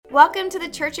Welcome to the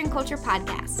Church and Culture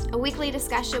Podcast, a weekly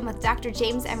discussion with Dr.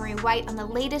 James Emery White on the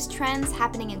latest trends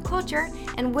happening in culture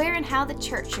and where and how the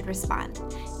church should respond.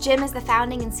 Jim is the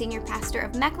founding and senior pastor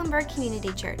of Mecklenburg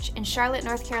Community Church in Charlotte,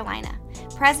 North Carolina,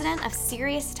 president of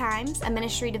Serious Times, a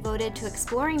ministry devoted to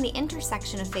exploring the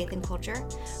intersection of faith and culture,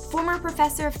 former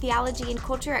professor of theology and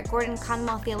culture at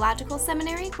Gordon-Conwell Theological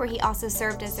Seminary, where he also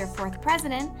served as their fourth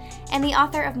president, and the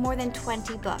author of more than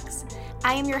 20 books.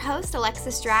 I am your host,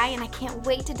 Alexis Dry, and I can't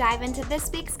wait to dive into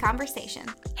this week's conversation.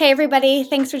 Hey everybody,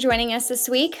 thanks for joining us this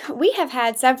week. We have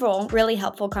had several really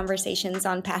helpful conversations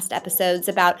on past episodes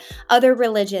about other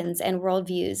religions and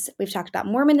worldviews. We've talked about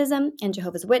Mormonism and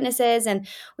Jehovah's Witnesses, and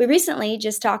we recently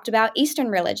just talked about Eastern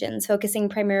religions, focusing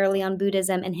primarily on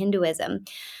Buddhism and Hinduism.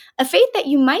 A faith that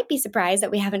you might be surprised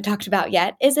that we haven't talked about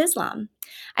yet is Islam.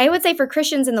 I would say for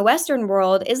Christians in the Western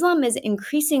world, Islam is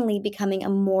increasingly becoming a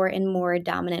more and more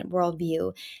dominant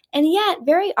worldview, and yet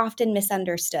very often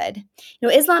misunderstood.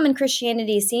 Islam and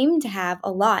Christianity seem to have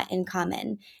a lot in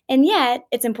common, and yet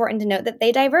it's important to note that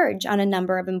they diverge on a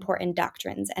number of important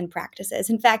doctrines and practices.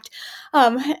 In fact,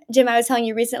 Jim, I was telling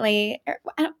you recently,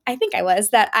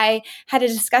 that I had a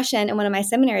discussion in one of my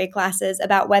seminary classes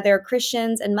about whether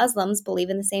Christians and Muslims believe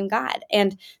in the same God.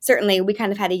 And certainly we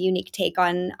kind of had a unique take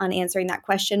on answering that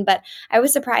question, but I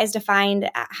was surprised to find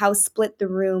how split the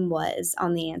room was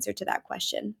on the answer to that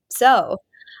question. So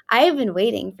I have been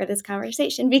waiting for this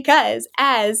conversation because,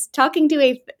 as talking to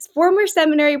a former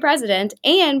seminary president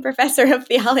and professor of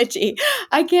theology,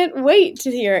 I can't wait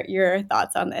to hear your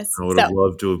thoughts on this. I would have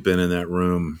loved to have been in that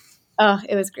room. Oh,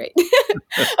 it was great.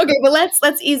 Okay, but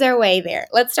let's ease our way there.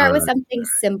 Let's start with something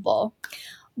simple.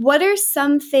 What are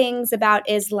some things about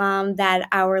Islam that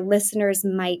our listeners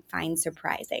might find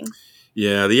surprising?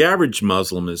 Yeah, the average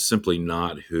Muslim is simply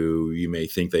not who you may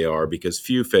think they are, because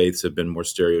few faiths have been more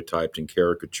stereotyped and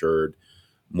caricatured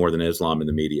more than Islam in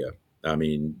the media. I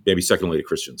mean, maybe secondly to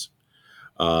Christians.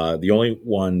 The only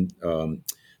one,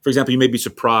 for example, you may be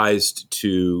surprised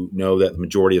to know that the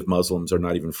majority of Muslims are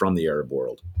not even from the Arab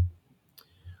world.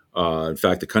 In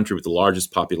fact, the country with the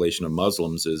largest population of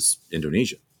Muslims is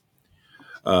Indonesia.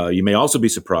 You may also be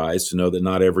surprised to know that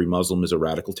not every Muslim is a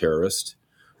radical terrorist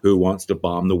who wants to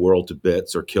bomb the world to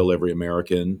bits or kill every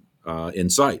American in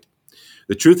sight.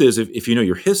 The truth is, if you know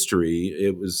your history,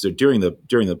 it was during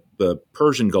the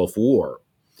Persian Gulf War.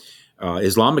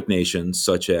 Islamic nations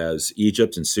such as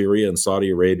Egypt and Syria and Saudi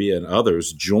Arabia and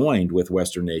others joined with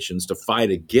Western nations to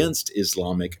fight against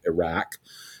Islamic Iraq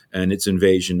and its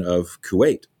invasion of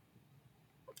Kuwait.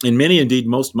 And many, indeed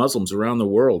most Muslims around the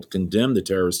world condemned the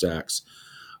terrorist acts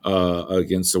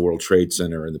against the World Trade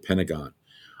Center and the Pentagon.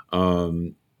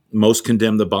 Most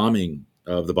condemned the bombing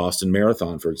of the Boston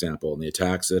Marathon, for example, and the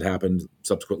attacks that happened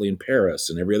subsequently in Paris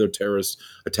and every other terrorist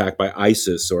attack by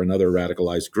ISIS or another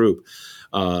radicalized group.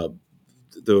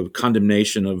 The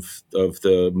condemnation of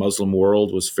the Muslim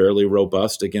world was fairly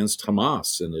robust against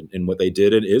Hamas and what they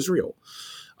did in Israel.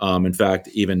 In fact,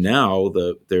 even now,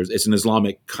 it's an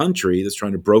Islamic country that's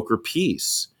trying to broker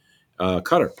peace,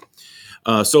 Qatar.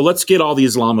 So let's get all the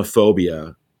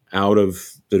Islamophobia out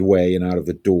of the way and out of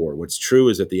the door. What's true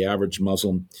is that the average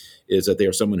Muslim is that they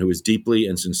are someone who is deeply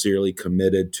and sincerely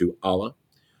committed to Allah,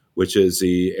 which is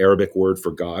the Arabic word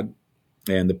for God.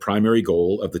 And the primary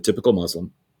goal of the typical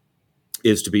Muslim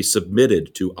is to be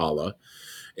submitted to Allah.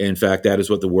 In fact, that is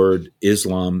what the word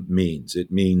Islam means. It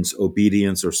means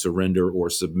obedience or surrender or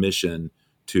submission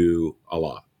to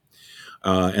Allah.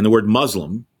 And the word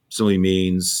Muslim simply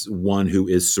means one who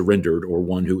is surrendered or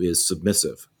one who is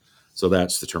submissive. So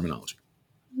that's the terminology.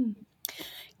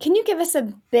 Can you give us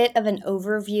a bit of an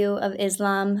overview of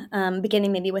Islam,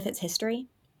 beginning maybe with its history?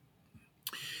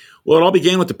 Well, it all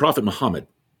began with the Prophet Muhammad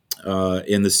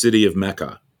in the city of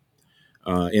Mecca.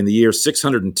 In the year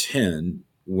 610,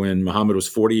 when Muhammad was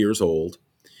 40 years old,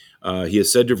 he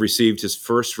is said to have received his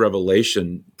first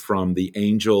revelation from the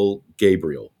angel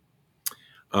Gabriel.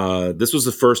 This was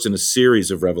the first in a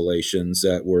series of revelations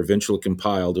that were eventually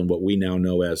compiled in what we now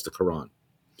know as the Quran.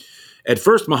 At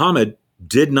first, Muhammad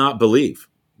did not believe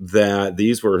that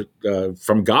these were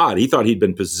from God. He thought he'd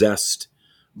been possessed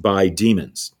by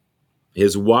demons.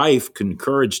 His wife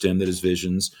encouraged him that his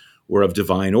visions were of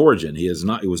divine origin. He was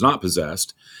not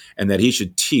possessed, and that he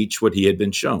should teach what he had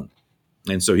been shown.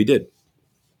 And so he did.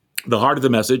 The heart of the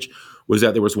message was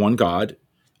that there was one God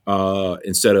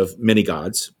instead of many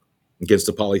gods, against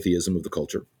the polytheism of the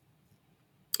culture.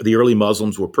 The early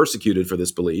Muslims were persecuted for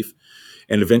this belief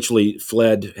and eventually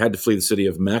had to flee the city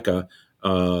of Mecca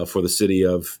for the city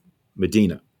of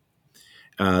Medina.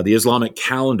 The Islamic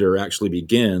calendar actually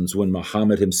begins when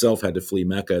Muhammad himself had to flee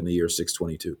Mecca in the year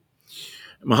 622.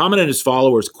 Muhammad and his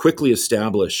followers quickly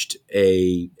established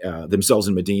themselves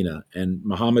in Medina, and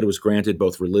Muhammad was granted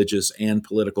both religious and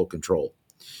political control.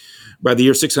 By the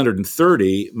year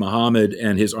 630, Muhammad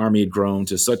and his army had grown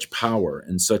to such power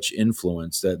and such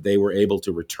influence that they were able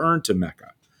to return to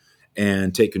Mecca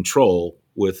and take control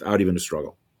without even a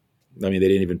struggle. I mean, they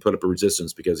didn't even put up a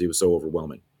resistance because he was so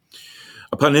overwhelming.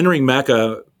 Upon entering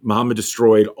Mecca, Muhammad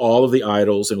destroyed all of the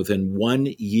idols and within 1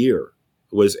 year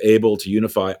was able to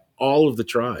unify all of the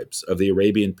tribes of the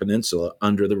Arabian Peninsula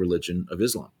under the religion of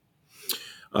Islam.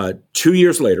 2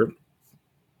 years later,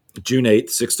 June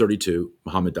 8th, 632,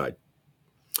 Muhammad died.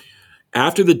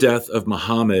 After the death of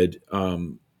Muhammad,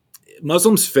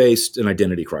 Muslims faced an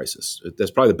identity crisis.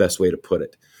 That's probably the best way to put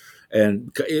it.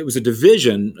 And it was a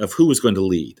division of who was going to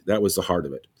lead. That was the heart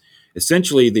of it.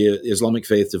 Essentially, the Islamic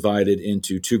faith divided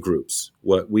into two groups,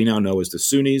 what we now know as the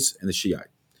Sunnis and the Shiite.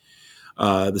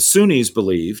 The Sunnis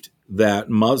believed that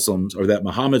Muslims, or that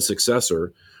Muhammad's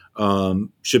successor,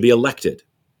 should be elected.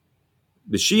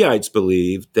 The Shiites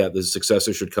believed that the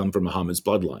successor should come from Muhammad's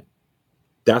bloodline.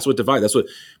 That's what divided. That's what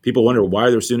people wonder, why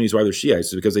are there Sunnis, why are there Shiites?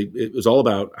 It's because it was all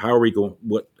about how are we going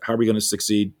to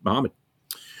succeed Muhammad?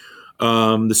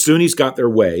 The Sunnis got their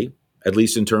way, at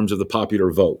least in terms of the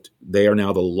popular vote. They are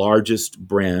now the largest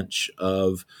branch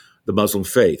of the Muslim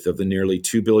faith. Of the nearly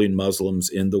 2 billion Muslims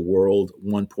in the world,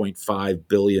 1.5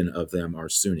 billion of them are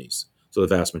Sunnis, so the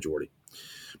vast majority.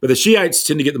 But the Shiites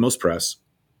tend to get the most press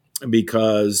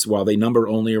because while they number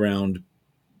only around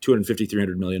 250,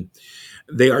 300 million,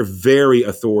 they are very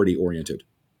authority-oriented.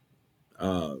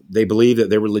 They believe that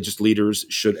their religious leaders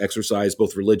should exercise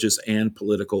both religious and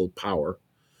political power.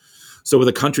 So with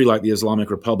a country like the Islamic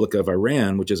Republic of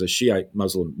Iran, which is a Shiite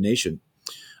Muslim nation,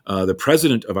 the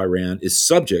president of Iran is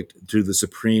subject to the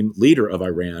supreme leader of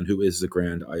Iran, who is the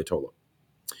Grand Ayatollah.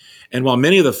 And while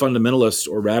many of the fundamentalist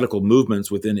or radical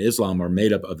movements within Islam are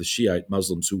made up of the Shiite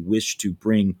Muslims who wish to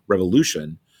bring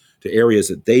revolution to areas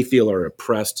that they feel are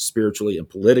oppressed spiritually and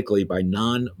politically by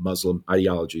non-Muslim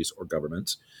ideologies or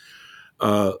governments,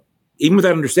 even with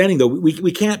that understanding, though,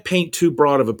 we can't paint too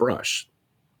broad of a brush.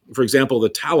 For example, the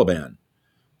Taliban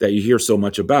that you hear so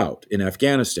much about in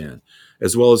Afghanistan,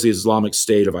 as well as the Islamic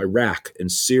State of Iraq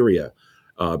and Syria,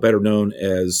 better known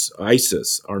as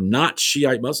ISIS, are not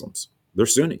Shiite Muslims. They're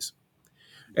Sunnis.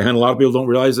 And a lot of people don't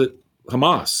realize that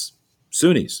Hamas,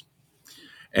 Sunnis.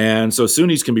 And so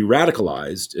Sunnis can be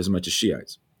radicalized as much as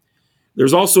Shiites.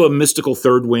 There's also a mystical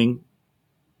third wing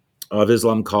of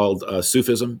Islam called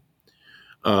Sufism,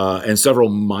 and several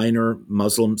minor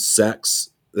Muslim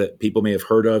sects that people may have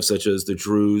heard of, such as the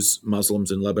Druze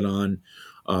Muslims in Lebanon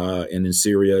and in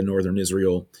Syria, northern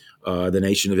Israel, the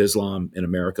Nation of Islam in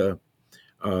America.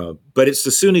 But it's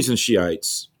the Sunnis and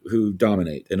Shiites who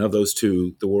dominate. And of those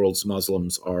two, the world's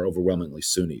Muslims are overwhelmingly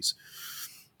Sunnis.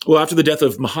 Well, after the death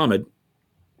of Muhammad,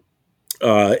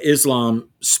 Islam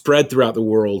spread throughout the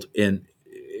world in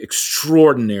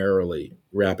extraordinarily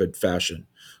rapid fashion,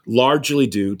 largely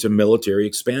due to military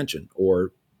expansion,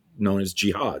 or known as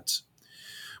jihads.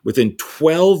 Within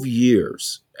 12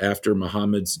 years after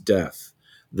Muhammad's death,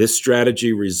 this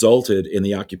strategy resulted in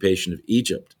the occupation of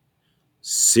Egypt,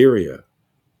 Syria,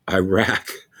 Iraq.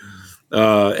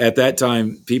 At that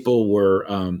time, people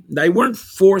they weren't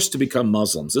forced to become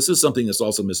Muslims. This is something that's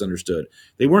also misunderstood.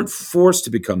 They weren't forced to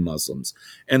become Muslims,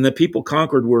 and the people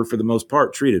conquered were, for the most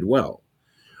part, treated well.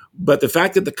 But the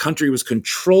fact that the country was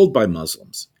controlled by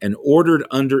Muslims and ordered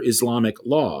under Islamic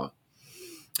law,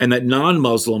 and that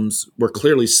non-Muslims were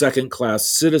clearly second-class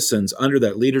citizens under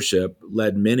that leadership,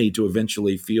 led many to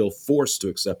eventually feel forced to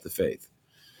accept the faith.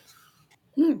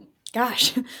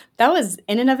 Gosh, that was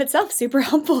in and of itself super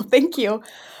helpful. Thank you.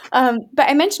 But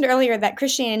I mentioned earlier that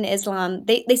Christianity and Islam,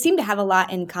 they seem to have a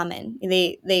lot in common.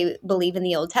 They believe in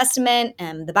the Old Testament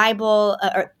and the Bible,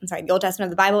 the Old Testament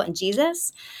of the Bible and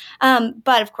Jesus.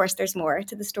 But of course, there's more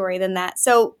to the story than that.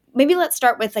 So maybe let's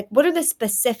start with what are the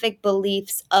specific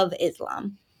beliefs of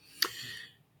Islam?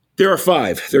 There are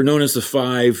 5. They're known as the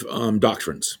 5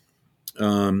 doctrines.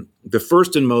 The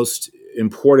first and most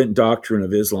important doctrine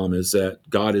of Islam is that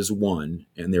God is one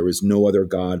and there is no other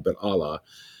God but Allah,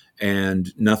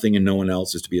 and nothing and no one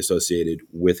else is to be associated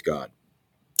with God.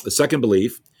 The second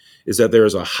belief is that there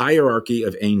is a hierarchy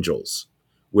of angels,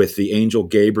 with the angel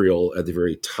Gabriel at the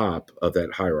very top of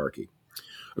that hierarchy.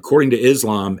 According to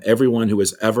Islam, everyone who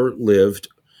has ever lived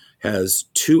has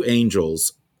 2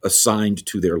 angels assigned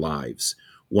to their lives,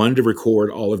 one to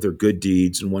record all of their good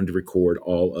deeds and one to record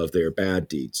all of their bad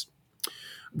deeds.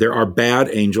 There are bad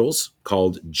angels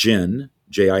called jinn,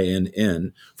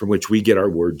 Jinn, from which we get our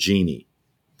word genie.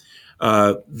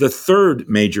 The third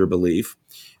major belief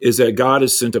is that God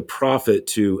has sent a prophet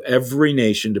to every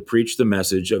nation to preach the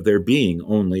message of there being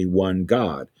only one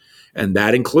God. And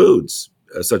that includes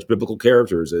such biblical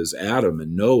characters as Adam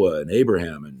and Noah and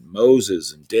Abraham and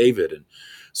Moses and David and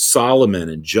Solomon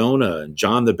and Jonah and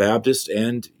John the Baptist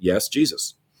and, yes,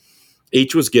 Jesus.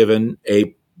 Each was given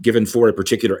for a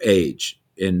particular age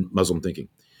in Muslim thinking.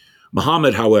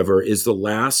 Muhammad, however, is the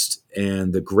last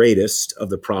and the greatest of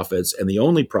the prophets and the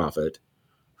only prophet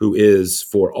who is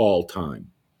for all time.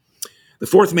 The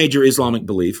fourth major Islamic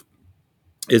belief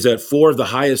is that four of the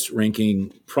highest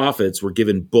ranking prophets were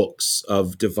given books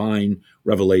of divine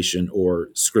revelation or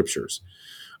scriptures.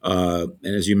 And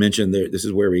as you mentioned, this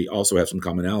is where we also have some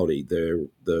commonality.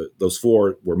 Those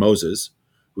four were Moses,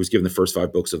 who was given the first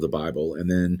five books of the Bible, and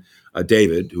then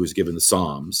David, who was given the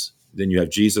Psalms. Then you have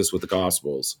Jesus with the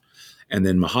Gospels, and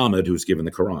then Muhammad, who was given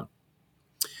the Quran.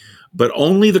 But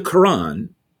only the Quran,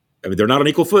 I mean, they're not on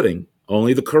equal footing.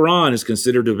 Only the Quran is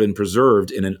considered to have been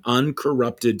preserved in an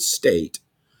uncorrupted state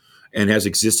and has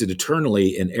existed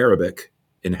eternally in Arabic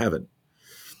in heaven.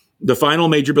 The final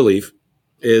major belief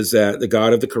is that the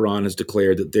God of the Quran has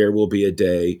declared that there will be a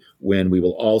day when we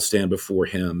will all stand before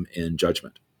him in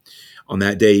judgment. On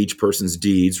that day, each person's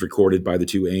deeds recorded by the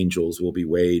two angels will be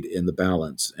weighed in the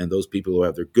balance, and those people who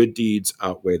have their good deeds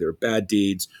outweigh their bad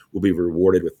deeds will be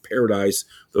rewarded with paradise.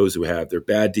 Those who have their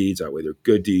bad deeds outweigh their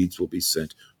good deeds will be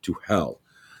sent to hell.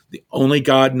 The only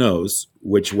God knows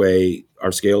which way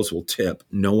our scales will tip.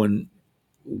 No one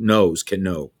can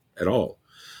know at all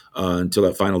until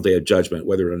that final day of judgment,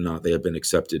 whether or not they have been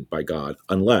accepted by God,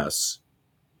 unless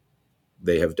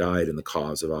they have died in the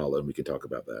cause of Allah. And we can talk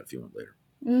about that if you want later.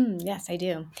 Yes, I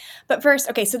do. But first,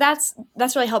 okay, so that's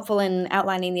really helpful in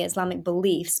outlining the Islamic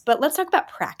beliefs. But let's talk about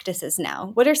practices now.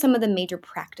 What are some of the major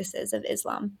practices of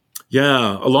Islam?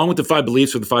 Yeah, along with the five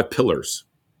beliefs are the five pillars,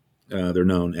 they're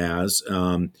known as.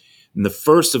 And the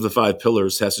first of the five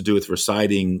pillars has to do with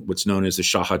reciting what's known as the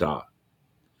Shahada.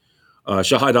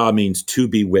 Shahada means to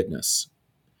be witness.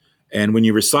 And when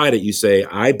you recite it, you say,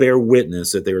 I bear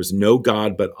witness that there is no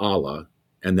God but Allah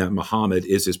and that Muhammad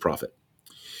is his prophet.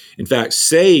 In fact,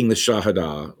 saying the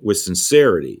Shahada with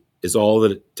sincerity is all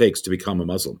that it takes to become a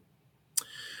Muslim.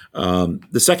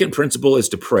 The second principle is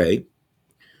to pray.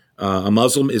 A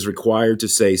Muslim is required to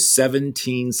say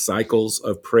 17 cycles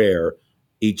of prayer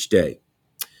each day.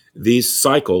 These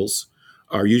cycles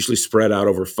are usually spread out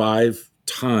over 5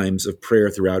 times of prayer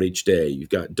throughout each day. You've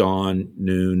got dawn,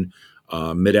 noon,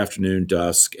 mid-afternoon,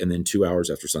 dusk, and then 2 hours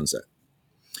after sunset.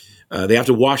 They have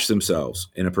to wash themselves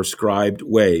in a prescribed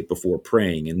way before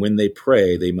praying. And when they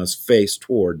pray, they must face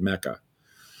toward Mecca.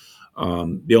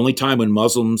 The only time when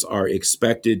Muslims are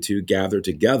expected to gather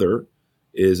together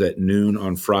is at noon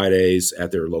on Fridays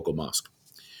at their local mosque.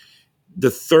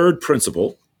 The third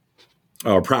principle,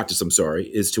 or practice,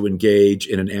 is to engage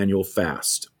in an annual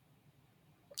fast.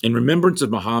 In remembrance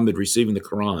of Muhammad receiving the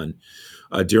Quran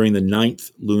during the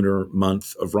 9th lunar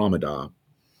month of Ramadan,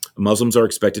 Muslims are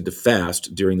expected to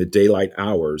fast during the daylight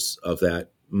hours of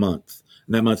that month.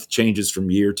 And that month changes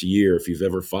from year to year if you've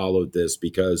ever followed this,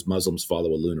 because Muslims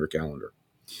follow a lunar calendar.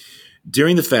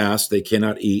 During the fast, they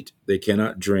cannot eat, they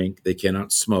cannot drink, they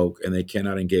cannot smoke, and they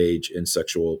cannot engage in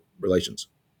sexual relations.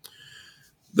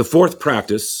 The fourth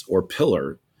practice, or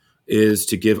pillar, is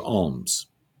to give alms.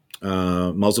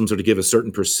 Muslims are to give a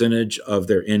certain percentage of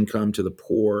their income to the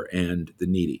poor and the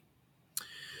needy.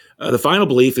 The final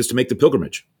belief is to make the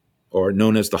pilgrimage, or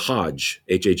known as the Hajj,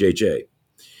 H-A-J-J.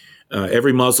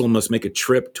 Every Muslim must make a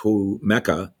trip to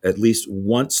Mecca at least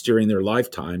once during their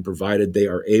lifetime, provided they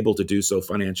are able to do so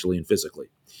financially and physically.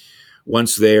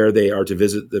 Once there, they are to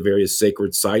visit the various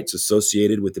sacred sites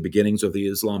associated with the beginnings of the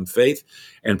Islam faith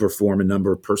and perform a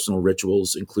number of personal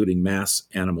rituals, including mass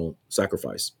animal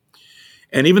sacrifice.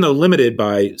 And even though limited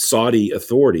by Saudi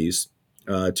authorities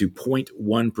to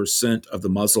 0.1% of the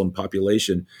Muslim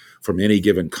population from any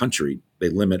given country, they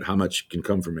limit how much can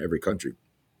come from every country.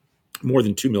 More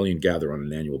than 2 million gather on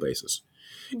an annual basis.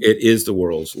 It is the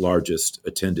world's largest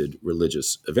attended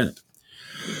religious event.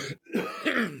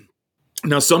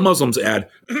 Now, some Muslims add,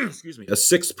 a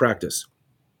sixth practice,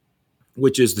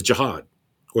 which is the jihad,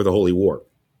 or the holy war.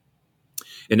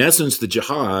 In essence, the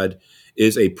jihad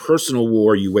is a personal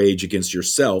war you wage against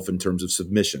yourself in terms of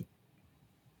submission.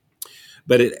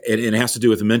 But it has to do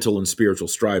with mental and spiritual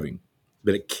striving.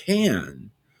 But it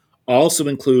can also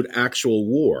include actual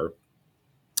war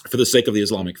for the sake of the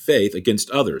Islamic faith against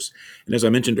others. And as I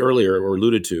mentioned earlier, or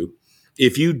alluded to,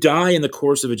 if you die in the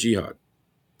course of a jihad,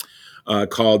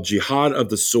 called jihad of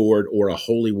the sword or a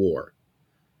holy war,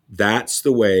 that's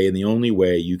the way and the only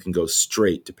way you can go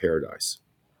straight to paradise.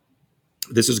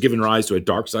 This has given rise to a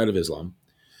dark side of Islam,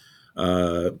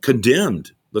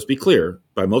 condemned, let's be clear,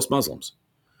 by most Muslims.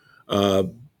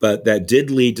 But that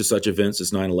did lead to such events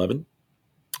as 9/11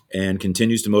 and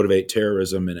continues to motivate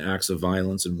terrorism and acts of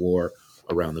violence and war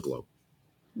around the globe.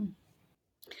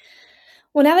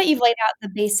 Well, now that you've laid out the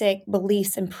basic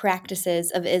beliefs and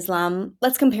practices of Islam,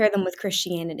 let's compare them with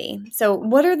Christianity. So,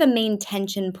 what are the main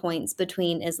tension points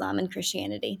between Islam and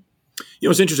Christianity?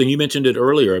 It's interesting. You mentioned it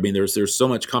earlier. I mean, there's so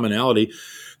much commonality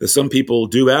that some people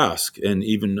do ask, and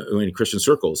even in Christian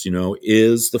circles,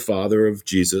 is the father of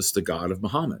Jesus the God of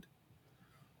Muhammad?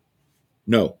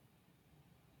 No.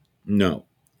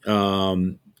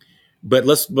 But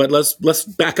let's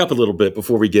back up a little bit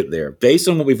before we get there. Based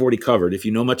on what we've already covered, if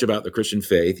you know much about the Christian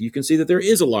faith, you can see that there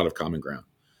is a lot of common ground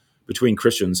between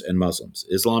Christians and Muslims.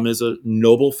 Islam is a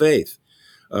noble faith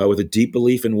with a deep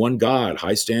belief in one God,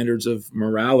 high standards of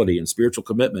morality and spiritual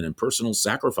commitment and personal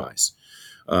sacrifice.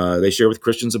 They share with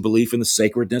Christians a belief in the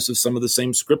sacredness of some of the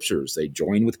same scriptures. They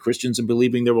join with Christians in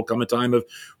believing there will come a time of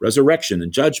resurrection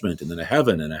and judgment, and then a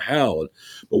heaven and a hell.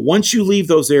 But once you leave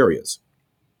those areas,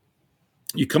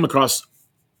 you come across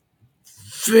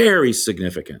very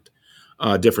significant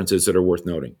differences that are worth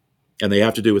noting. And they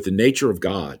have to do with the nature of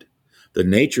God, the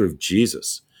nature of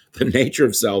Jesus, the nature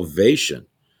of salvation.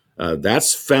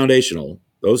 That's foundational,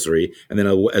 those three. And then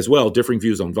as well, differing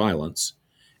views on violence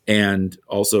and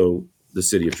also the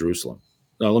city of Jerusalem.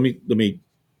 Now, let me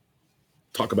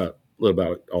talk a little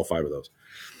about all five of those.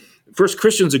 First,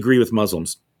 Christians agree with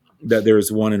Muslims that there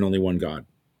is one and only one God.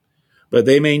 But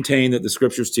they maintain that the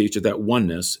scriptures teach that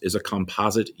oneness is a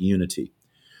composite unity,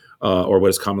 or what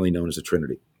is commonly known as a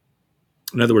Trinity.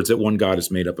 In other words, that one God is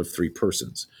made up of three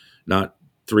persons, not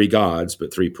three gods,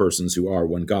 but three persons who are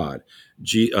one God,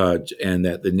 and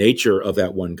that the nature of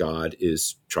that one God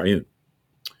is triune.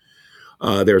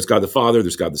 There's God the Father,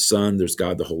 there's God the Son, there's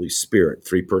God the Holy Spirit,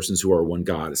 three persons who are one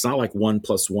God. It's not like 1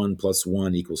 + 1 +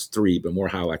 1 equals 3, but more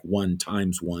how like 1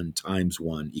 × 1 ×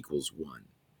 1 equals 1.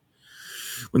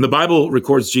 When the Bible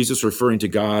records Jesus referring to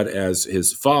God as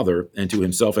his Father and to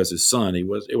himself as his Son, it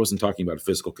wasn't talking about a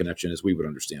physical connection as we would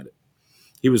understand it.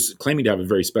 He was claiming to have a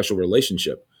very special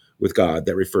relationship with God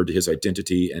that referred to his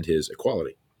identity and his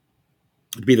equality.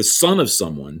 To be the son of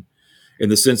someone, in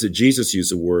the sense that Jesus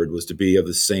used the word, was to be of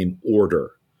the same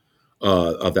order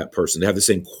of that person, to have the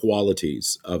same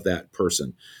qualities of that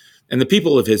person. And the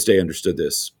people of his day understood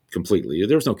this completely.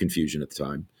 There was no confusion at the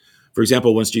time. For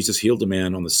example, once Jesus healed a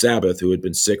man on the Sabbath who had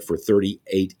been sick for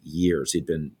 38 years. He'd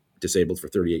been disabled for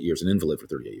 38 years, an invalid for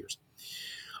 38 years.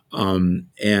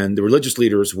 And the religious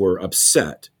leaders were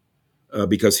upset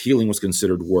because healing was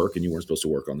considered work and you weren't supposed to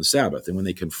work on the Sabbath. And when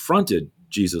they confronted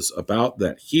Jesus about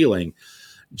that healing,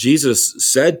 Jesus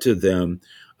said to them,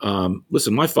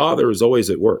 listen, my Father is always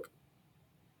at work.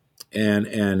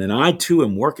 And I too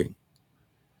am working.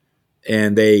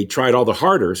 And they tried all the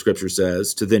harder, Scripture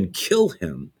says, to then kill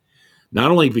him. Not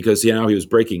only because now he was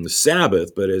breaking the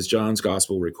Sabbath, but as John's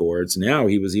gospel records, now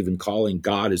he was even calling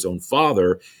God his own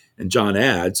Father. And John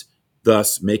adds,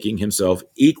 thus making himself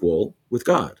equal with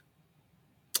God.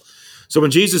 So when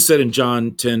Jesus said in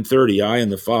John 10:30, I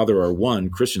and the Father are one,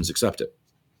 Christians accept it.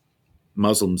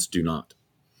 Muslims do not.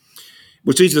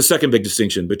 Which leads to the second big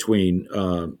distinction between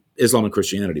Islam and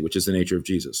Christianity, which is the nature of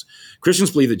Jesus.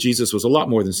 Christians believe that Jesus was a lot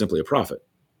more than simply a prophet.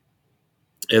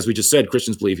 As we just said,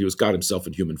 Christians believe he was God himself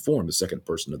in human form, the second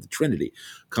person of the Trinity,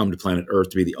 come to planet Earth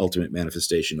to be the ultimate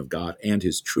manifestation of God and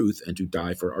his truth and to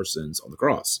die for our sins on the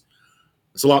cross.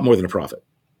 It's a lot more than a prophet.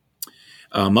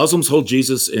 Muslims hold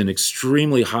Jesus in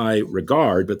extremely high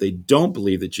regard, but they don't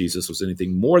believe that Jesus was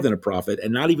anything more than a prophet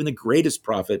and not even the greatest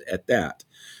prophet at that.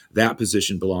 That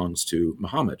position belongs to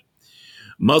Muhammad.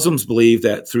 Muslims believe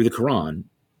that through the Quran,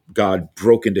 God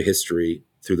broke into history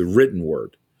through the written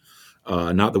word.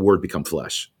 Not the word become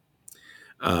flesh.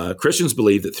 Christians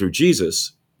believe that through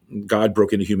Jesus, God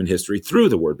broke into human history through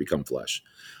the word become flesh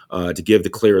to give the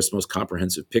clearest, most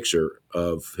comprehensive picture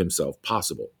of himself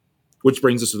possible. Which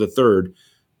brings us to the third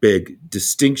big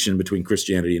distinction between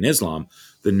Christianity and Islam,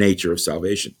 the nature of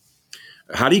salvation.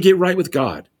 How do you get right with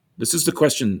God? This is the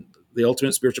question, the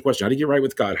ultimate spiritual question. How do you get right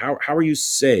with God? How are you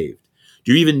saved?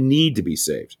 Do you even need to be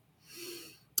saved?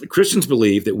 Christians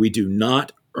believe that we do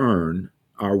not earn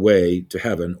our way to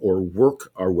heaven or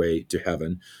work our way to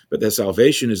heaven, but that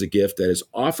salvation is a gift that is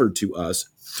offered to us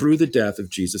through the death of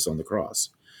Jesus on the cross.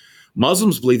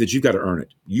 Muslims believe that you've got to earn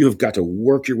it. You have got to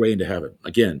work your way into heaven.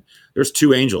 Again, there's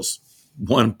two angels,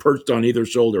 one perched on either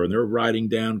shoulder, and they're riding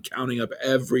down, counting up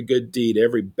every good deed,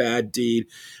 every bad deed,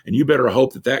 and you better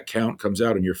hope that that count comes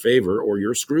out in your favor or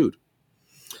you're screwed.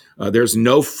 There's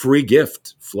no free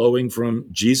gift flowing from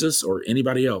Jesus or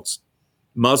anybody else.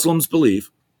 Muslims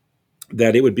believe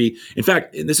that it would be, in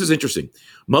fact, and this is interesting,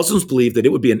 Muslims believe that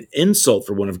it would be an insult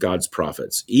for one of God's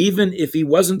prophets, even if he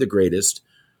wasn't the greatest,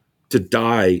 to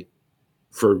die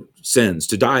for sins,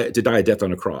 to die a death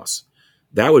on a cross.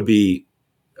 That would be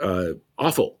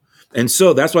awful. And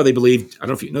so that's why they believe, I don't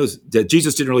know if you know this, that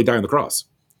Jesus didn't really die on the cross.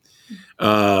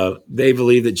 They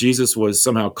believe that Jesus was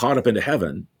somehow caught up into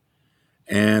heaven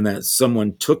and that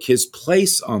someone took his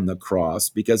place on the cross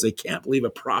because they can't believe a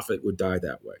prophet would die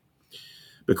that way.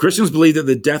 But Christians believe that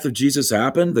the death of Jesus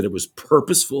happened, that it was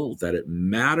purposeful, that it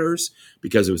matters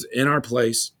because it was in our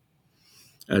place.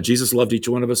 Jesus loved each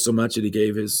one of us so much that he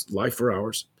gave his life for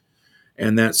ours.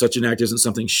 And that such an act isn't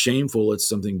something shameful, it's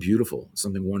something beautiful,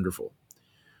 something wonderful.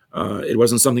 It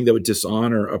wasn't something that would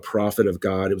dishonor a prophet of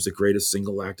God. It was the greatest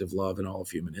single act of love in all of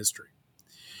human history.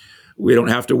 We don't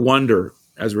have to wonder,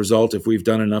 as a result, if we've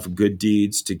done enough good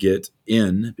deeds to get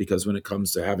in, because when it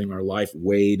comes to having our life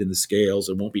weighed in the scales,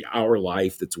 it won't be our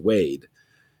life that's weighed.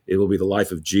 It will be the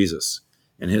life of Jesus,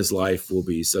 and his life will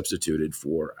be substituted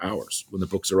for ours. When the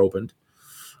books are opened,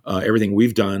 everything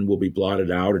we've done will be blotted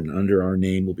out, and under our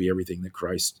name will be everything that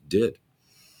Christ did.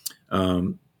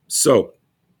 So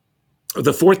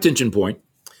the fourth tension point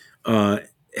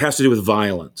has to do with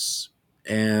violence.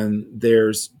 And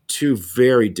there's two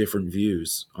very different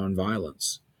views on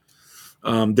violence.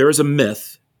 There is a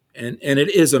myth, and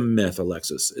it is a myth,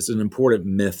 Alexis. It's an important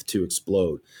myth to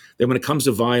explode, that when it comes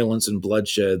to violence and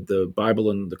bloodshed, the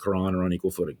Bible and the Quran are on equal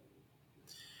footing.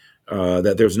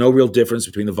 That there's no real difference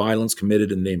between the violence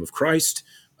committed in the name of Christ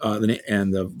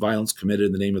and the violence committed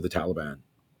in the name of the Taliban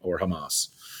or Hamas.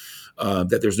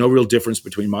 That there's no real difference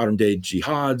between modern day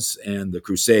jihads and the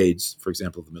Crusades, for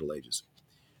example, of the Middle Ages.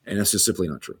 And that's just simply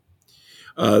not true.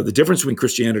 The difference between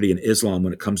Christianity and Islam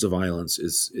when it comes to violence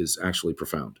is actually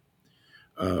profound.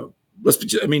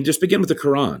 Just begin with the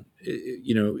Quran.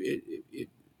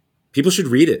 People should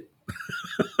read it.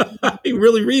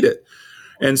 Really read it.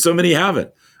 And so many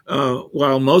haven't.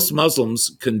 While most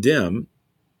Muslims condemn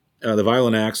the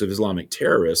violent acts of Islamic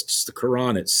terrorists, the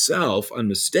Quran itself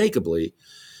unmistakably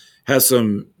has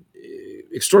some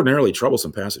extraordinarily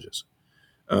troublesome passages.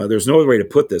 There's no other way to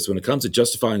put this. When it comes to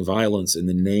justifying violence in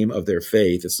the name of their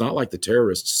faith, it's not like the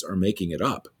terrorists are making it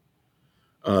up.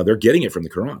 They're getting it from the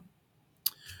Quran.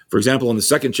 For example, in the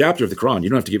second chapter of the Quran, you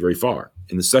don't have to get very far.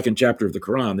 In the second chapter of the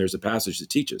Quran, there's a passage that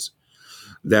teaches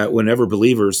that whenever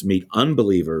believers meet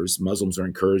unbelievers, Muslims are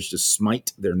encouraged to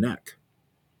smite their neck.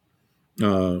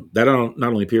 That not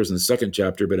only appears in the second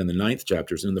chapter, but in the 9th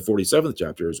chapters and in the 47th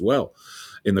chapter as well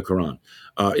in the Quran.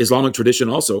 Islamic tradition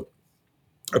also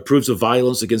approves of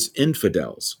violence against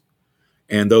infidels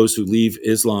and those who leave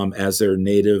Islam as their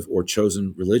native or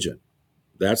chosen religion.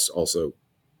 That's also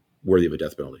worthy of a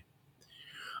death penalty.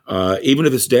 Even to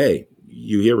this day,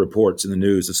 you hear reports in the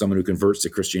news of someone who converts to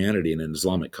Christianity in an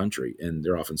Islamic country, and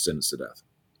they're often sentenced to death.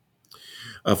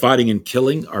 Fighting and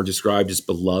killing are described as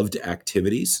beloved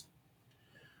activities.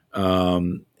 I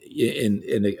mentioned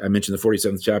the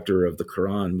 47th chapter of the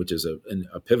Quran, which is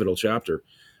a pivotal chapter.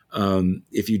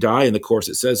 If you die in the course,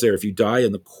 it says there, if you die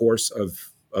in the course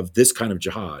of this kind of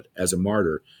jihad as a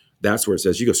martyr, that's where it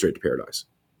says you go straight to paradise.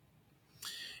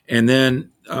 And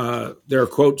then there are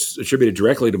quotes attributed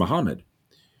directly to Muhammad,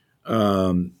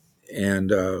 where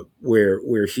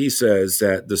he says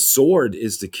that the sword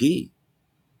is the key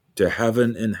to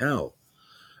heaven and hell,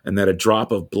 and that a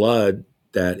drop of blood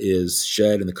that is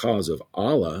shed in the cause of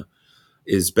Allah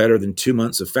is better than 2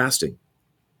 months of fasting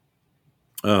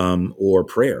or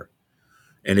prayer.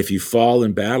 And if you fall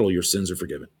in battle, your sins are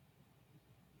forgiven,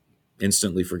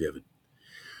 instantly forgiven.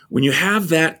 When you have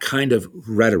that kind of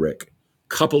rhetoric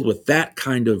coupled with that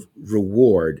kind of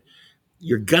reward,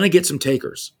 you're going to get some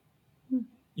takers.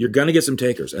 You're going to get some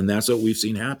takers, and that's what we've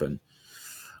seen happen.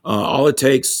 All it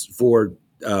takes for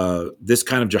this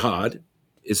kind of jihad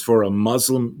is for a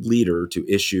Muslim leader to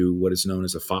issue what is known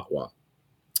as a fatwa.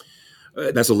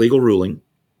 That's a legal ruling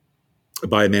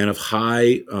by a man of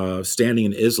high standing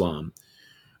in Islam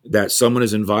that someone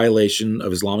is in violation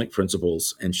of Islamic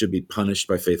principles and should be punished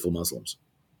by faithful Muslims.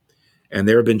 And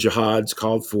there have been jihads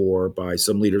called for by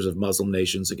some leaders of Muslim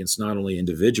nations against not only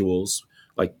individuals,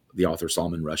 like the author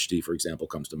Salman Rushdie, for example,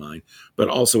 comes to mind, but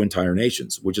also entire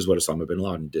nations, which is what Osama bin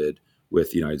Laden did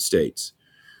with the United States.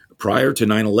 Prior to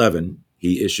 9/11,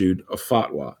 he issued a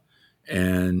fatwa,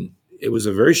 and it was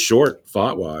a very short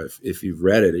fatwa. If you've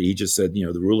read it, he just said,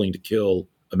 the ruling to kill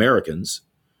Americans,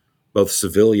 both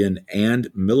civilian and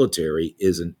military,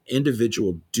 is an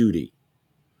individual duty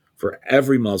for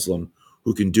every Muslim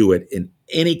who can do it in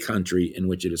any country in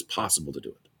which it is possible to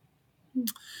do it.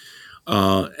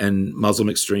 And Muslim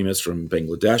extremists from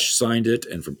Bangladesh signed it,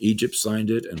 and from Egypt signed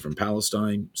it, and from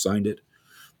Palestine signed it.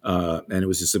 And it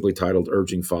was just simply titled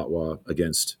Urging Fatwa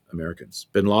Against Americans.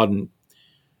 Bin Laden,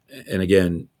 and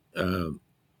again,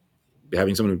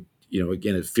 having someone who,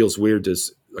 again, it feels weird to,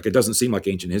 like, it doesn't seem like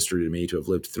ancient history to me to have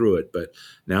lived through it, but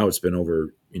now it's been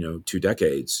over, 2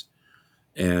 decades.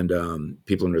 And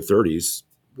people in their 30s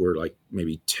were like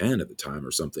maybe 10 at the time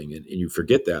or something. And you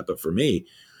forget that. But for me,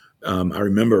 I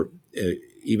remember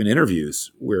even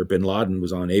interviews where bin Laden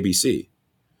was on ABC.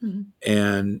 Mm-hmm.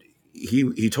 And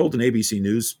he told an ABC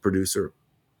News producer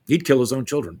he'd kill his own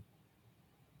children.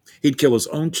 He'd kill his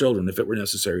own children if it were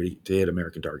necessary to hit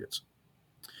American targets.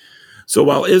 So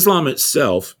while Islam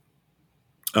itself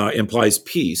implies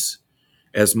peace,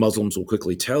 as Muslims will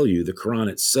quickly tell you, the Quran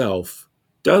itself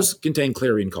does contain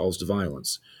clarion calls to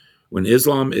violence. When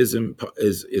Islam is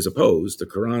opposed, the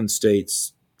Quran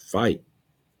states, fight,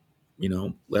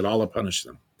 let Allah punish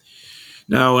them.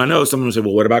 Now, I know someone will say,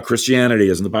 well, what about Christianity?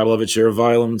 Doesn't the Bible have its share of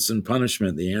violence and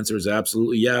punishment? The answer is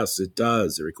absolutely yes, it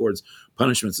does. It records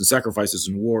punishments and sacrifices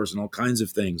and wars and all kinds of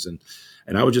things. And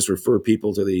I would just refer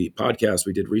people to the podcast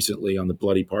we did recently on the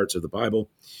bloody parts of the Bible,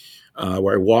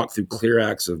 where I walk through clear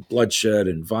acts of bloodshed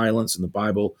and violence in the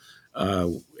Bible.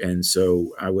 And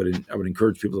so I would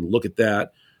encourage people to look at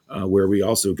that, where we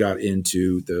also got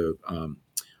into the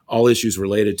all issues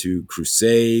related to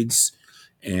crusades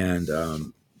and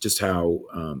just how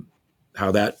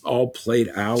that all played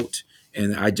out.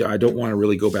 And I don't want to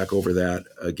really go back over that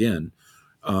again,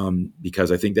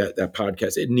 because I think that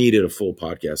podcast, it needed a full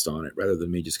podcast on it rather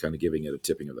than me just kind of giving it a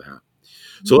tipping of the hat.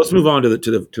 So let's move on to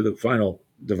the final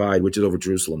divide, which is over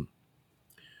Jerusalem,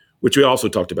 which we also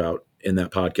talked about in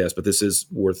that podcast, but this is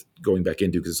worth going back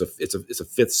into because it's a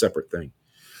fifth separate thing.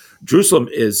 Jerusalem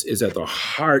is at the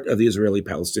heart of the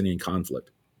Israeli-Palestinian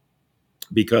conflict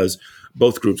because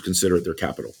both groups consider it their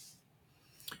capital.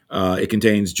 It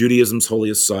contains Judaism's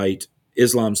holiest site,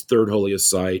 Islam's third holiest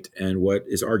site, and what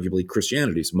is arguably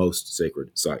Christianity's most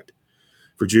sacred site.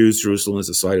 For Jews, Jerusalem is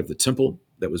the site of the temple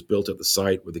that was built at the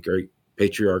site where the great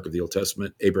patriarch of the Old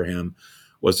Testament, Abraham,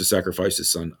 was to sacrifice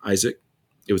his son Isaac.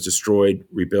 It was destroyed,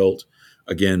 rebuilt,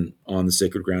 again, on the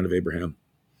sacred ground of Abraham.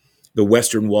 The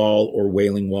Western Wall, or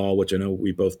Wailing Wall, which I know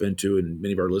we've both been to and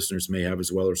many of our listeners may have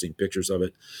as well or seen pictures of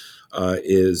it,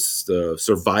 is the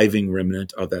surviving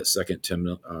remnant of that second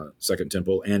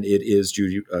temple, and it is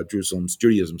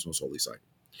Judaism's most holy site.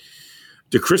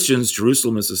 To Christians,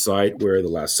 Jerusalem is the site where the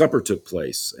Last Supper took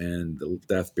place and the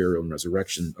death, burial, and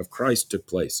resurrection of Christ took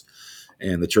place.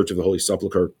 And the Church of the Holy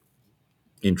Sepulchre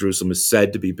in Jerusalem is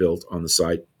said to be built on the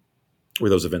site where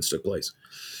those events took place.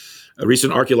 A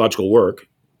recent archaeological work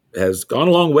has gone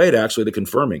a long way to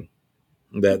confirming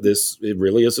that it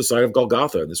really is the site of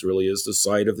Golgotha, and this really is the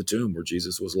site of the tomb where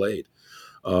Jesus was laid.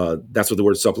 That's what the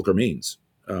word sepulchre means,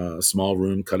 a small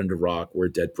room cut into rock where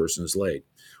a dead person is laid.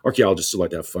 Archaeologists still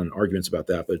like to have fun arguments about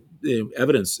that, but the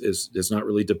evidence does not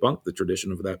really debunk the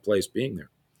tradition of that place being there.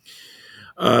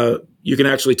 You can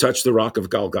actually touch the rock of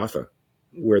Golgotha,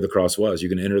 where the cross was. You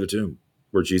can enter the tomb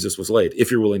where Jesus was laid,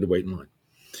 if you're willing to wait in line.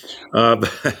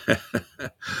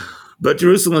 But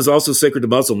Jerusalem is also sacred to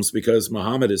Muslims because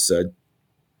Muhammad is said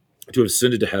to have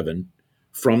ascended to heaven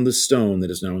from the stone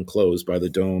that is now enclosed by the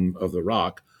dome of the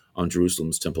rock on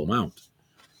Jerusalem's Temple Mount.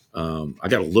 I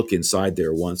got to look inside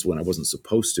there once when I wasn't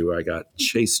supposed to. I got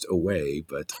chased away,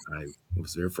 but I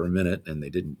was there for a minute and they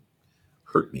didn't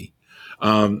hurt me.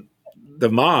 The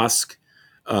mosque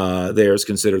there is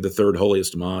considered the third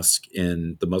holiest mosque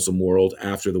in the Muslim world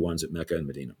after the ones at Mecca and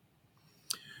Medina.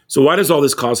 So why does all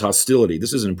this cause hostility?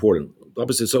 This is important.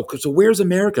 So where's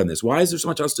America in this? Why is there so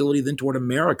much hostility then toward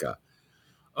America?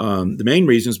 The main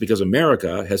reason is because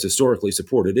America has historically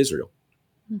supported Israel,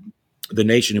 the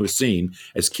nation who is seen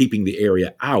as keeping the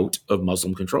area out of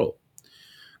Muslim control.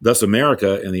 Thus,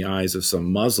 America, in the eyes of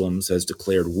some Muslims, has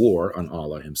declared war on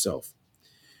Allah himself.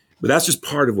 But that's just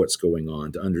part of what's going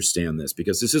on to understand this,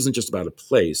 because this isn't just about a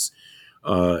place.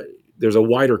 There's a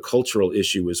wider cultural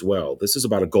issue as well. This is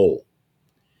about a goal.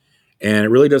 And it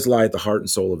really does lie at the heart and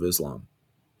soul of Islam.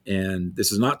 And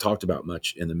this is not talked about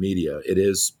much in the media. It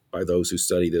is by those who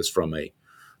study this from a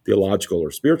theological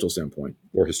or spiritual standpoint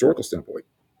or historical standpoint.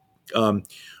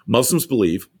 Muslims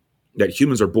believe that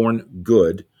humans are born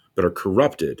good but are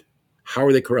corrupted. How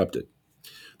are they corrupted?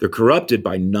 They're corrupted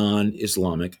by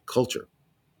non-Islamic culture.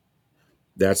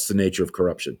 That's the nature of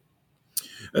corruption.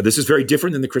 This is very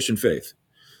different than the Christian faith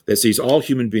that sees all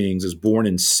human beings as born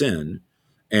in sin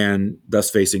and thus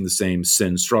facing the same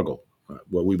sin struggle,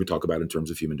 what we would talk about in terms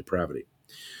of human depravity.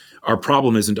 Our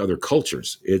problem isn't other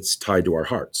cultures. It's tied to our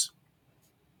hearts.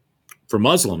 For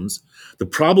Muslims, the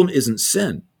problem isn't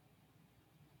sin.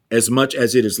 as much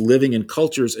as it is living in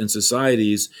cultures and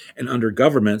societies and under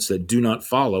governments that do not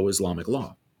follow Islamic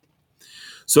law.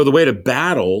 So the way to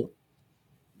battle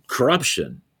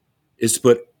corruption is to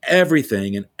put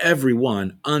everything and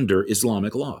everyone under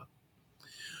Islamic law.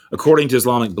 According to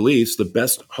Islamic beliefs, the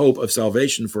best hope of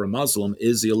salvation for a Muslim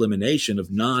is the elimination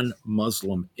of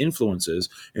non-Muslim influences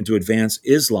and to advance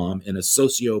Islam in a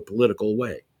socio-political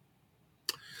way.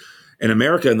 And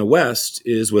America and the West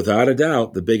is without a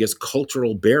doubt the biggest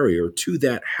cultural barrier to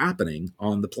that happening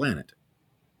on the planet.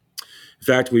 In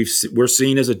fact, we're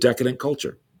seen as a decadent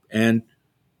culture. And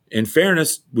in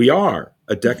fairness, we are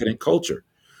a decadent culture.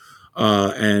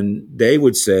 And they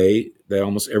would say that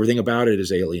almost everything about it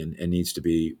is alien and needs to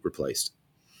be replaced.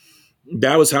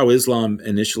 That was how Islam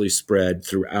initially spread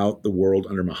throughout the world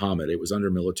under Muhammad. It was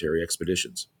under military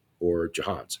expeditions or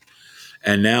jihads.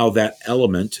 And now that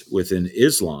element within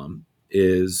Islam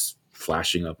is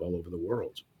flashing up all over the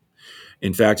world.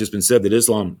 In fact, it's been said that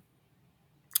Islam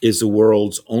is the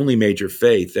world's only major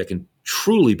faith that can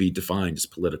truly be defined as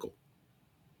political.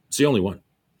 It's the only one.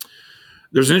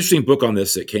 There's an interesting book on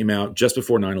this that came out just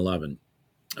before 9/11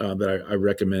 that I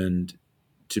recommend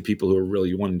to people who are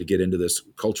really wanting to get into this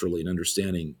culturally and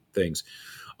understanding things.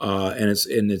 And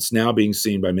it's now being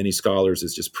seen by many scholars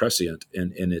as just prescient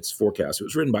in its forecast. It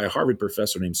was written by a Harvard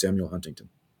professor named Samuel Huntington.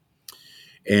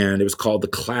 And it was called The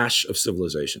Clash of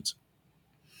Civilizations.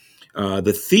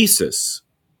 The thesis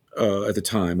at the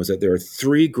time was that there are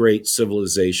three great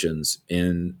civilizations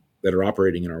that are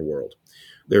operating in our world.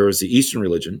 There is the Eastern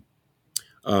religion,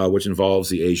 which involves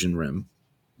the Asian Rim.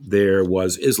 There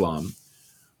was Islam,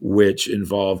 which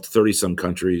involved 30-some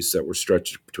countries that were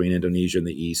stretched between Indonesia in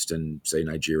the east and, say,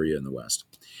 Nigeria in the west.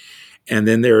 And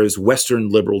then there is Western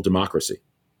liberal democracy,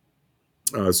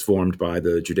 as formed by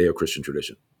the Judeo-Christian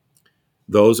tradition.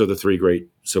 Those are the three great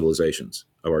civilizations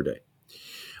of our day.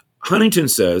 Huntington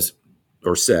said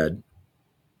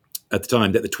at the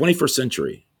time that the 21st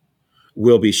century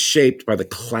will be shaped by the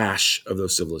clash of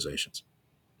those civilizations,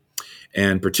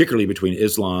 and particularly between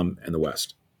Islam and the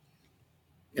West.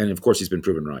 And of course, he's been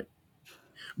proven right.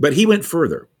 But he went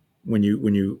further. When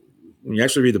you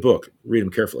actually read the book, read him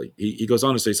carefully. He goes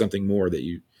on to say something more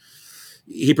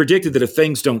he predicted that if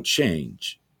things don't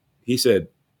change, he said,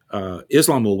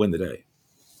 Islam will win the day.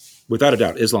 Without a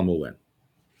doubt, Islam will win.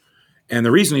 And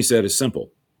the reason he said is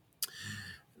simple.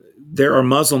 There are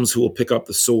Muslims who will pick up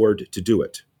the sword to do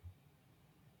it.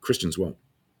 Christians won't.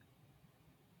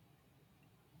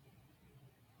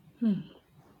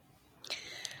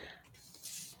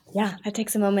 Yeah, that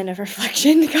takes a moment of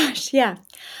reflection. Gosh, yeah.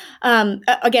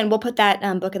 Again, we'll put that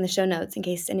book in the show notes in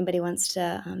case anybody wants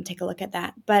to take a look at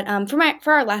that. But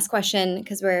for our last question,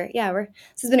 because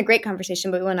this has been a great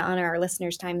conversation, but we want to honor our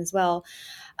listeners' time as well.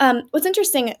 What's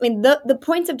interesting, I mean, the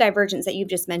points of divergence that you've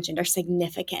just mentioned are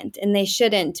significant, and they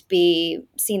shouldn't be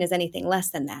seen as anything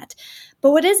less than that.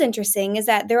 But what is interesting is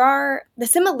that there are the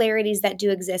similarities that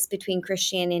do exist between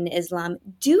Christianity and Islam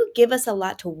do give us a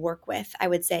lot to work with, I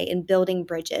would say, in building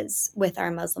bridges with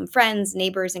our Muslim friends,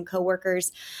 neighbors, and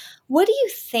coworkers. What do you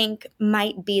think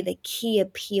might be the key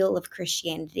appeal of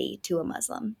Christianity to a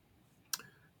Muslim?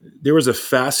 There was a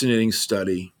fascinating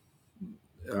study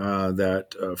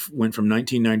that went from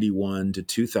 1991 to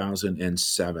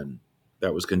 2007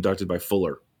 that was conducted by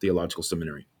Fuller Theological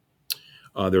Seminary,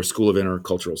 their School of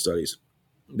Intercultural Studies,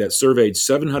 that surveyed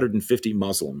 750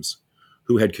 Muslims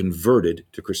who had converted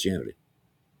to Christianity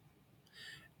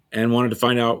and wanted to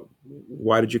find out,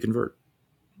 why did you convert?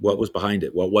 What was behind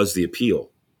it? What was the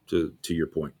appeal, to your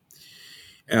point?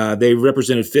 They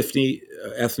represented 50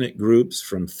 ethnic groups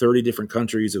from 30 different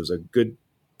countries. It was a good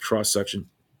cross-section.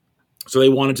 So they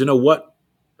wanted to know what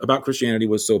about Christianity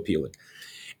was so appealing.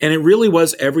 And it really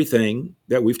was everything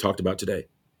that we've talked about today.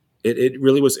 It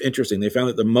really was interesting. They found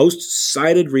that the most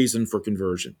cited reason for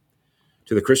conversion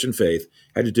to the Christian faith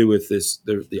had to do with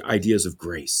the ideas of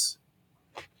grace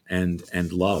and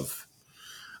love.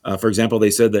 For example,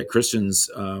 they said that Christians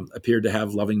appeared to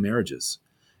have loving marriages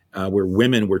where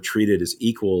women were treated as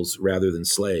equals rather than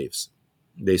slaves.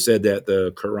 They said that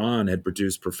the Quran had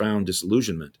produced profound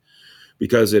disillusionment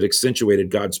because it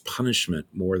accentuated God's punishment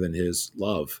more than his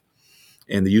love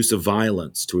and the use of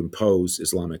violence to impose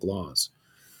Islamic laws.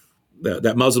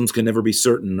 That Muslims can never be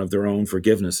certain of their own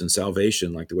forgiveness and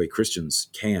salvation like the way Christians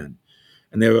can.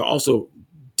 And they were also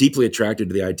deeply attracted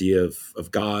to the idea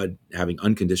of God having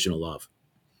unconditional love.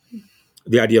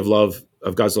 The idea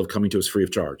of God's love coming to us free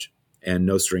of charge and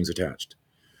no strings attached.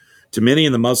 To many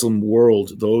in the Muslim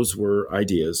world, those were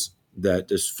ideas that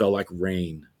just fell like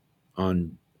rain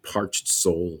on parched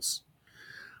souls,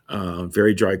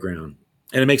 very dry ground.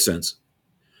 And it makes sense.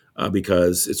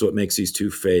 because it's what makes these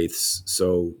two faiths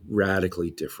so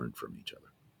radically different from each other.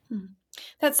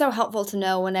 That's so helpful to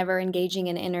know whenever engaging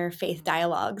in interfaith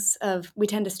dialogues of we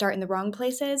tend to start in the wrong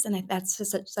places. And that's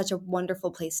just such a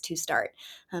wonderful place to start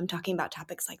talking about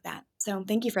topics like that. So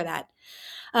thank you for that.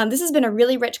 This has been a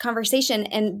really rich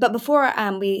conversation. But before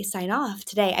we sign off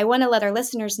today, I want to let our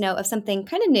listeners know of something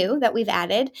kind of new that we've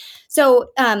added. So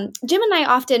Jim and I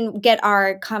often get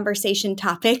our conversation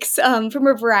topics from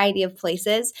a variety of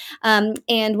places.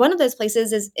 And one of those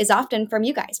places is often from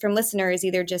you guys, from listeners,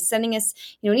 either just sending us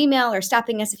an email or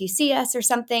stopping us if you see us or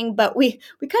something. But we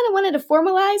kind of wanted to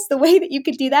formalize the way that you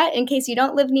could do that in case you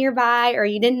don't live nearby or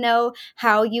you didn't know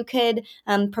how you could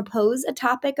propose a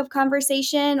topic of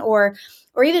conversation or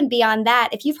even beyond that.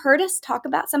 If you've heard us talk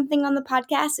about something on the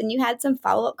podcast and you had some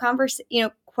follow-up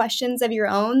questions of your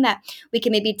own that we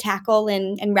can maybe tackle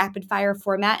in rapid fire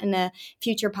format in a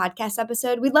future podcast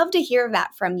episode, we'd love to hear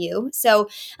that from you. So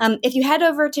if you head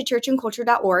over to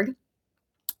churchandculture.org,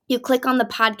 you click on the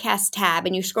podcast tab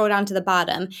and you scroll down to the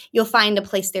bottom, you'll find a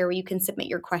place there where you can submit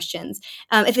your questions.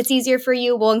 If it's easier for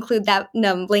you, we'll include that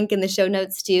link in the show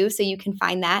notes too, so you can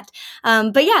find that.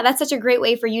 But yeah, that's such a great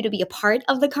way for you to be a part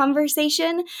of the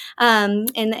conversation in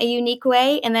a unique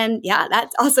way. And then, yeah,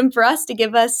 that's awesome for us to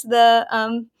give us the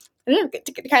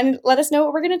to kind of let us know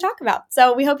what we're going to talk about.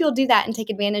 So we hope you'll do that and take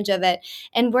advantage of it.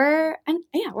 And we're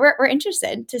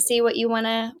interested to see what you want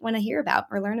to hear about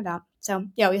or learn about. So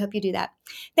yeah, we hope you do that.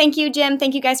 Thank you, Jim.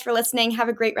 Thank you guys for listening. Have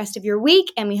a great rest of your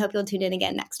week, and we hope you'll tune in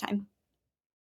again next time.